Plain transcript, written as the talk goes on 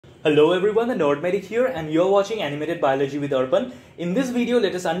Hello everyone, the Nordmedic here and you're watching Animated Biology with Arpan. In this video,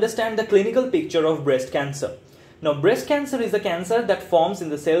 let us understand the clinical picture of breast cancer. Now, breast cancer is the cancer that forms in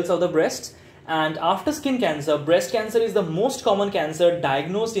the cells of the breasts, and after skin cancer, breast cancer is the most common cancer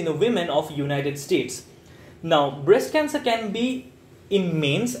diagnosed in the women of United States. Now, breast cancer can be in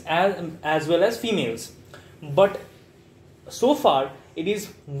males as well as females, but so far it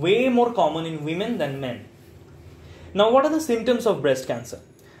is way more common in women than men. Now, what are the symptoms of breast cancer?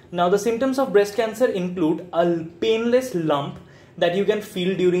 Now, the symptoms of breast cancer include a painless lump that you can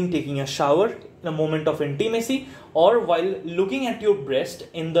feel during taking a shower, in a moment of intimacy, or while looking at your breast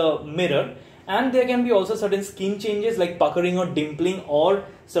in the mirror. And there can be also certain skin changes like puckering or dimpling or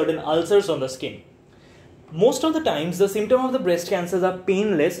certain ulcers on the skin. Most of the times, the symptoms of the breast cancers are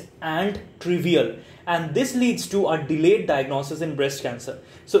painless and trivial, and this leads to a delayed diagnosis in breast cancer.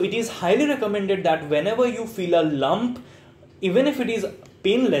 So it is highly recommended that whenever you feel a lump, even if it is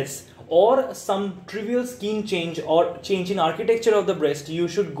painless or some trivial skin change or change in architecture of the breast, you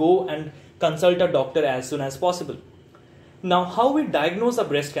should go and consult a doctor as soon as possible. Now, how we diagnose a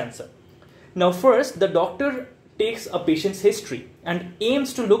breast cancer? Now, first, the doctor takes a patient's history and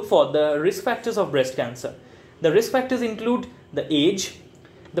aims to look for the risk factors of breast cancer. The risk factors include the age,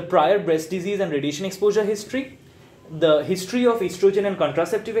 the prior breast disease and radiation exposure history, the history of estrogen and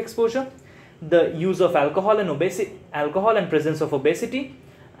contraceptive exposure, the use of alcohol and presence of obesity,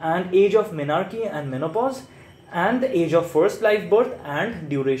 and age of menarche and menopause, and the age of first live birth and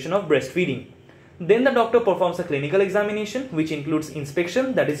duration of breastfeeding. Then the doctor performs a clinical examination, which includes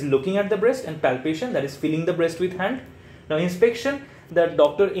inspection, that is looking at the breast, and palpation, that is feeling the breast with hand. Now, inspection, the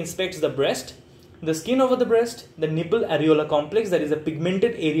doctor inspects the breast, the skin over the breast, the nipple areola complex, that is a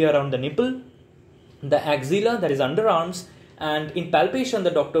pigmented area around the nipple, the axilla, that is underarms, and in palpation,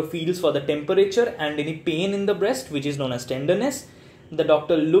 the doctor feels for the temperature and any pain in the breast, which is known as tenderness. The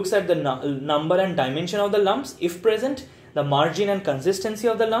doctor looks at the number and dimension of the lumps, if present, the margin and consistency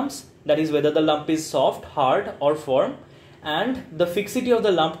of the lumps, that is whether the lump is soft, hard or firm, and the fixity of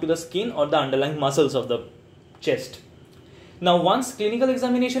the lump to the skin or the underlying muscles of the chest. Now, once clinical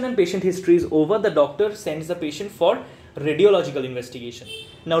examination and patient history is over, the doctor sends the patient for radiological investigation.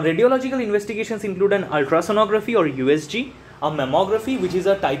 Now, radiological investigations include an ultrasonography or USG, a mammography, which is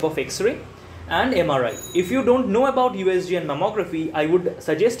a type of X-ray, and MRI. If you don't know about USG and mammography, I would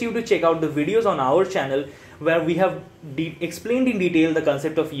suggest you to check out the videos on our channel where we have explained in detail the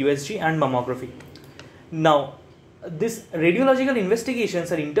concept of USG and mammography. Now, these radiological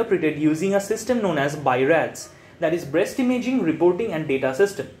investigations are interpreted using a system known as BIRADS, that is Breast Imaging Reporting and Data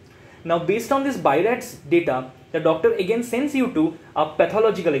System. Now, based on this BIRADS data, the doctor again sends you to a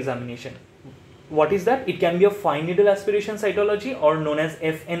pathological examination. What is that? It can be a fine needle aspiration cytology, or known as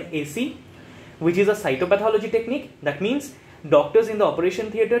FNAC, which is a cytopathology technique. That means doctors in the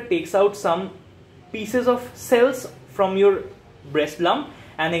operation theater takes out some pieces of cells from your breast lump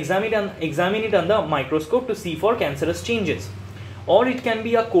and examine it under microscope to see for cancerous changes. Or it can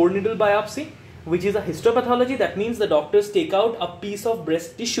be a core needle biopsy, which is a histopathology. That means the doctors take out a piece of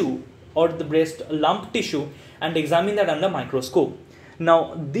breast tissue or the breast lump tissue and examine that under microscope.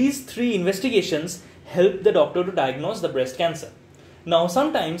 Now, these three investigations help the doctor to diagnose the breast cancer. Now,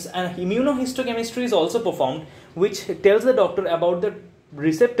 sometimes an immunohistochemistry is also performed, which tells the doctor about the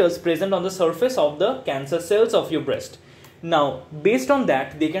receptors present on the surface of the cancer cells of your breast. Now, based on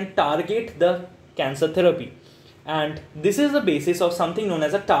that, they can target the cancer therapy. And this is the basis of something known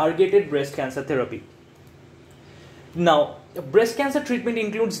as a targeted breast cancer therapy. Now, breast cancer treatment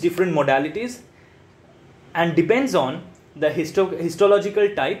includes different modalities and depends on the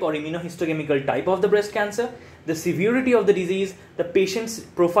histological type or immunohistochemical type of the breast cancer, the severity of the disease, the patient's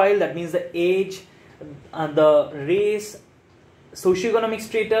profile, that means the age, the race, socioeconomic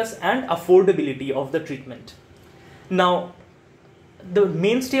status, and affordability of the treatment. Now, the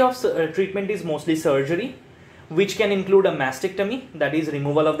mainstay of treatment is mostly surgery, which can include a mastectomy, that is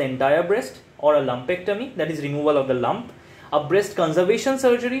removal of the entire breast, or a lumpectomy, that is removal of the lump, a breast conservation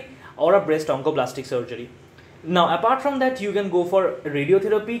surgery, or a breast oncoplastic surgery. Now, apart from that, you can go for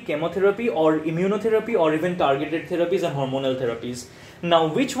radiotherapy, chemotherapy, or immunotherapy, or even targeted therapies and hormonal therapies. Now,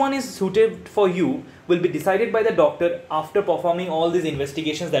 which one is suited for you will be decided by the doctor after performing all these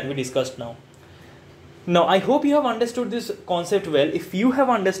investigations that we discussed now. Now, I hope you have understood this concept well. If you have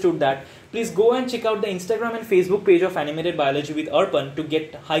understood that, please go and check out the Instagram and Facebook page of Animated Biology with Arpan to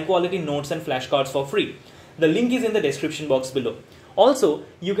get high quality notes and flashcards for free. The link is in the description box below. Also,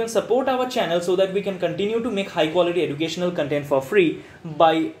 you can support our channel so that we can continue to make high quality educational content for free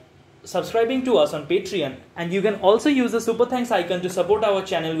by subscribing to us on Patreon, and you can also use the super thanks icon to support our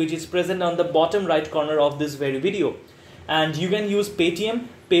channel, which is present on the bottom right corner of this very video. And you can use Paytm,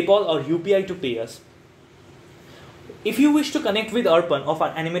 PayPal or UPI to pay us. If you wish to connect with Arpan of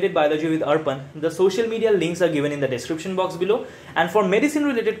Animated Biology with Arpan, the social media links are given in the description box below. And for medicine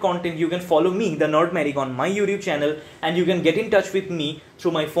related content, you can follow me, the Nerd Medic, on my YouTube channel, and you can get in touch with me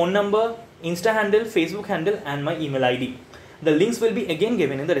through my phone number, Insta handle, Facebook handle, and my email ID. The links will be again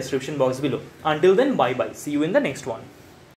given in the description box below. Until then, bye bye. See you in the next one.